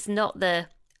 it's not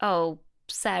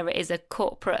Sarah is a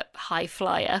corporate high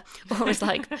flyer, or it's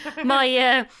like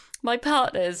my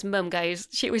partner's mum goes,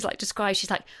 she always like describes, she's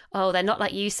like, oh, they're not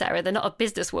like you, Sarah, they're not a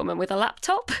businesswoman with a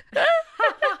laptop.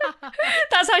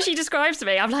 That's how she describes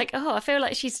me. I'm like, oh, I feel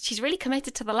like she's really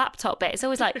committed to the laptop bit. It's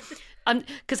always like,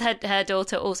 because her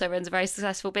daughter also runs a very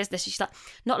successful business. She's like,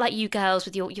 not like you girls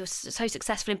with you're so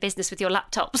successful in business with your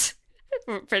laptops.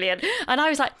 Brilliant. And I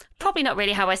was like, probably not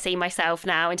really how I see myself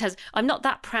now, in terms I'm not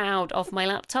that proud of my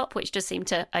laptop, which does seem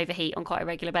to overheat on quite a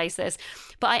regular basis.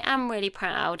 But I am really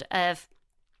proud of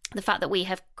the fact that we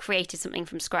have created something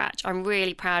from scratch. I'm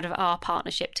really proud of our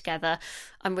partnership together.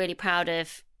 I'm really proud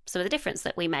of some of the difference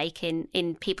that we make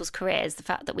in people's careers, the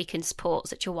fact that we can support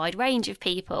such a wide range of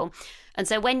people. And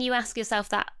so when you ask yourself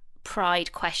that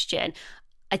pride question,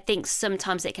 I think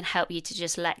sometimes it can help you to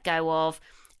just let go of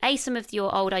some of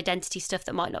your old identity stuff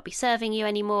that might not be serving you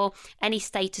anymore, any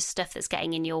status stuff that's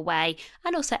getting in your way,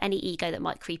 and also any ego that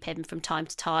might creep in from time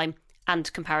to time,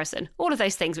 and comparison. All of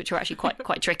those things which are actually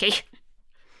quite tricky.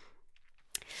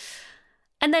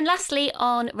 And then lastly,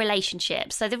 on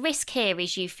relationships. So the risk here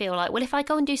is you feel like, well, if I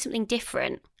go and do something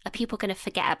different, are people going to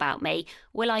forget about me?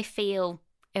 Will I feel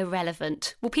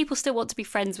irrelevant? Will people still want to be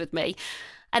friends with me?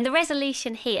 And the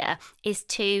resolution here is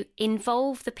to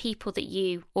involve the people that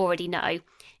you already know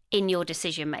in your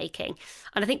decision making.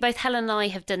 And I think both Helen and I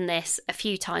have done this a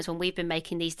few times when we've been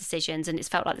making these decisions, and it's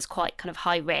felt like there's quite kind of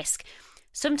high risk.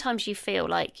 Sometimes you feel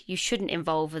like you shouldn't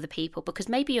involve other people because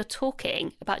maybe you're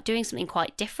talking about doing something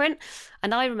quite different.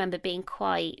 And I remember being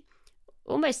quite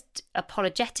almost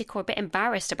apologetic or a bit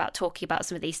embarrassed about talking about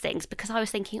some of these things, because I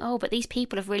was thinking, oh, but these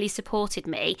people have really supported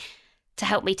me to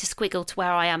help me to squiggle to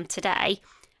where I am today.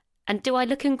 And do I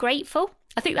look ungrateful?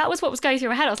 I think that was what was going through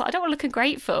my head. I was like, I don't want to look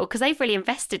ungrateful because they've really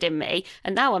invested in me.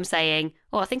 And now I'm saying,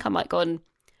 oh, I think I might go and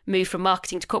move from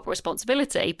marketing to corporate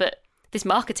responsibility. But this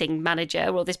marketing manager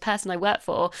or this person I work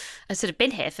for has sort of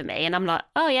been here for me. And I'm like,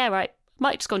 oh, yeah, right.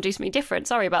 Might just go and do something different.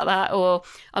 Sorry about that. Or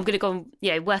I'm going to go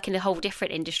and, work in a whole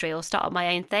different industry or start up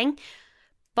my own thing.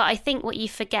 But I think what you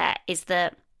forget is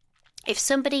that if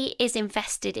somebody is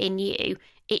invested in you,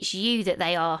 it's you that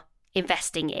they are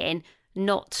investing in,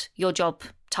 not your job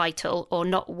title or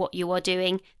not what you are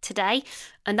doing today.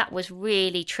 And that was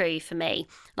really true for me.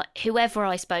 Like whoever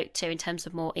I spoke to in terms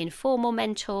of more informal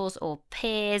mentors or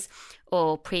peers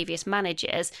or previous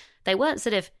managers, they weren't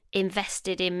sort of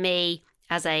invested in me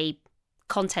as a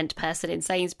content person in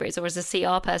Sainsbury's or as a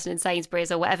CR person in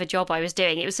Sainsbury's or whatever job I was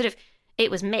doing.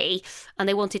 It was me, and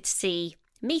they wanted to see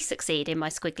me succeed in my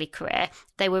squiggly career.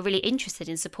 They were really interested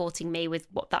in supporting me with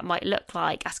what that might look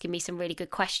like, asking me some really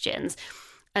good questions.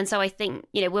 And so I think,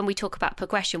 when we talk about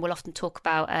progression, we'll often talk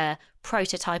about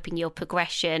prototyping your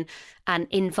progression and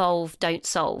involve, don't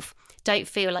solve. Don't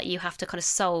feel like you have to kind of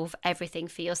solve everything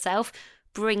for yourself.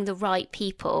 Bring the right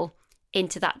people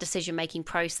into that decision-making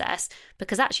process,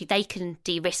 because actually they can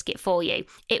de-risk it for you.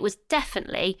 It was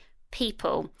definitely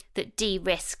people that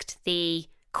de-risked the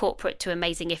corporate to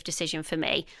Amazing If decision for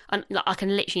me. And I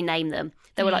can literally name them.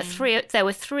 There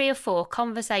were three or four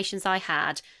conversations I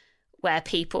had where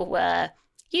people were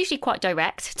usually quite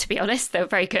direct, to be honest. They were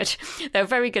very good. They were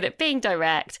very good at being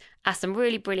direct, asked some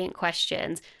really brilliant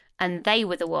questions. And they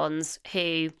were the ones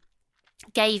who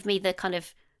gave me the kind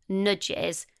of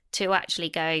nudges to actually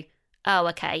go, oh,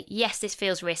 okay, yes, this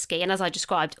feels risky. And as I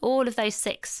described, all of those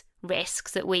 6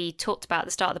 risks that we talked about at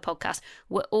the start of the podcast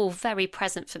were all very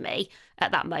present for me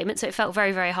at that moment. So it felt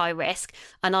very, very high risk.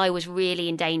 And I was really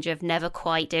in danger of never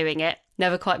quite doing it,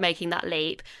 never quite making that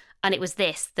leap. And it was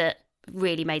this that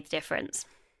really made the difference.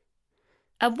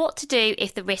 And what to do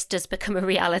if the risk does become a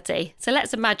reality. So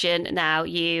let's imagine now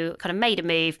you kind of made a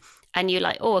move and you're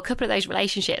like, oh, a couple of those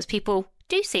relationships, people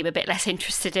do seem a bit less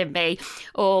interested in me,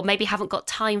 or maybe haven't got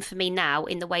time for me now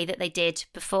in the way that they did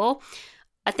before.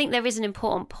 I think there is an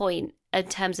important point in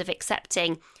terms of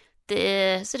accepting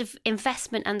the sort of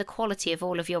investment and the quality of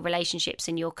all of your relationships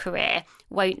in your career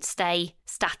won't stay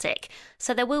static.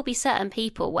 So there will be certain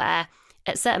people where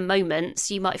at certain moments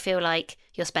you might feel like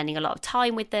you're spending a lot of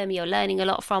time with them, you're learning a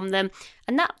lot from them,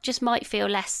 and that just might feel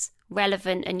less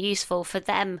relevant and useful for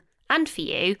them and for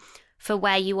you for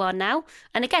where you are now.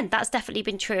 And again, that's definitely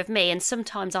been true of me. And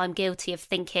sometimes I'm guilty of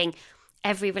thinking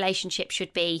every relationship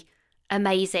should be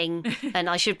amazing and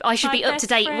I should be up to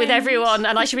date with everyone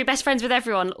and I should be best friends with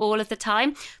everyone all of the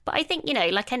time. But I think,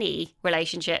 like any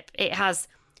relationship, it has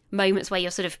moments where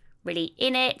you're sort of really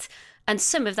in it, and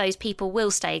some of those people will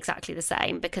stay exactly the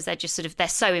same because they're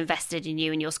so invested in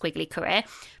you and your squiggly career.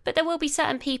 But there will be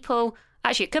certain people,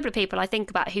 actually a couple of people I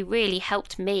think about, who really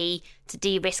helped me to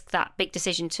de-risk that big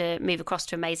decision to move across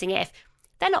to Amazing If.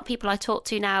 They're not people I talk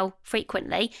to now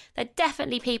frequently. They're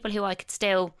definitely people who I could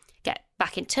still get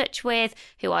back in touch with,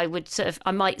 who I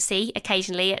might see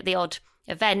occasionally at the odd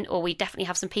event, or we definitely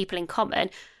have some people in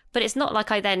common. But it's not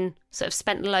like I then sort of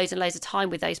spent loads and loads of time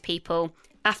with those people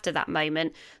after that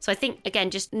moment. So I think,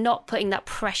 again, just not putting that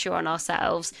pressure on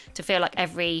ourselves to feel like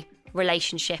every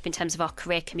relationship in terms of our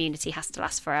career community has to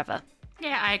last forever.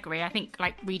 Yeah, I agree. I think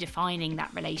redefining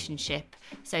that relationship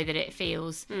so that it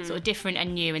feels sort of different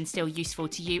and new and still useful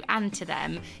to you and to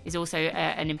them is also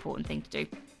an important thing to do.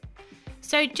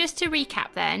 So just to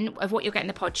recap then of what you'll get in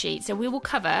the pod sheet. So we will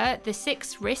cover the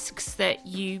 6 risks that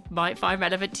you might find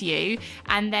relevant to you,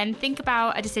 and then think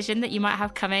about a decision that you might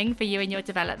have coming for you in your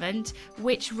development,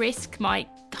 which risk might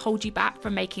hold you back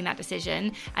from making that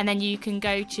decision, and then you can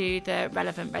go to the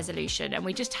relevant resolution. And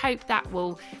we just hope that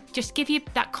will just give you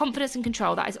that confidence and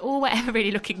control. That is all we're ever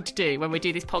really looking to do when we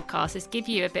do this podcast, is give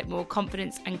you a bit more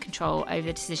confidence and control over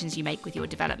the decisions you make with your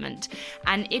development.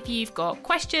 And if you've got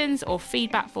questions or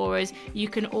feedback for us, you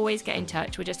can always get in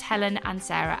touch. We're just Helen and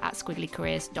Sarah at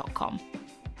squigglycareers.com.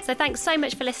 So thanks so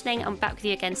much for listening. I'm back with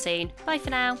you again soon. Bye for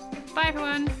now. Bye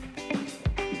everyone.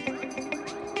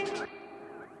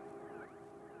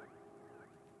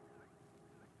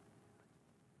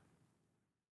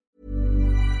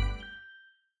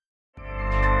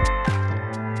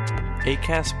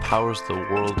 Acast powers the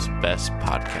world's best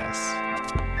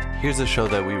podcasts. Here's a show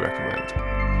that we recommend.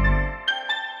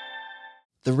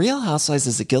 The Real Housewives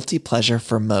is a guilty pleasure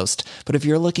for most, but if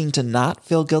you're looking to not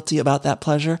feel guilty about that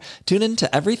pleasure, tune in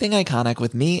to Everything Iconic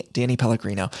with me, Danny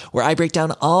Pellegrino, where I break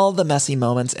down all the messy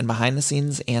moments and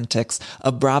behind-the-scenes antics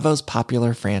of Bravo's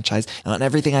popular franchise. And on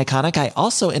Everything Iconic, I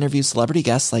also interview celebrity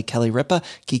guests like Kelly Ripa,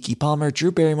 Keke Palmer,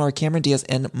 Drew Barrymore, Cameron Diaz,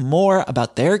 and more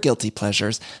about their guilty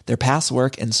pleasures, their past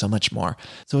work, and so much more.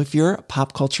 So if you're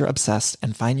pop culture obsessed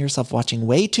and find yourself watching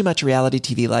way too much reality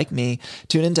TV like me,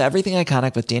 tune in to Everything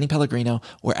Iconic with Danny Pellegrino,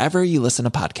 wherever you listen to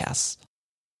podcasts.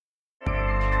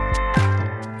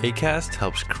 Acast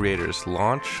helps creators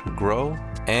launch, grow,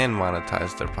 and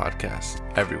monetize their podcasts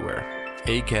everywhere.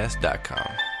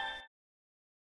 Acast.com.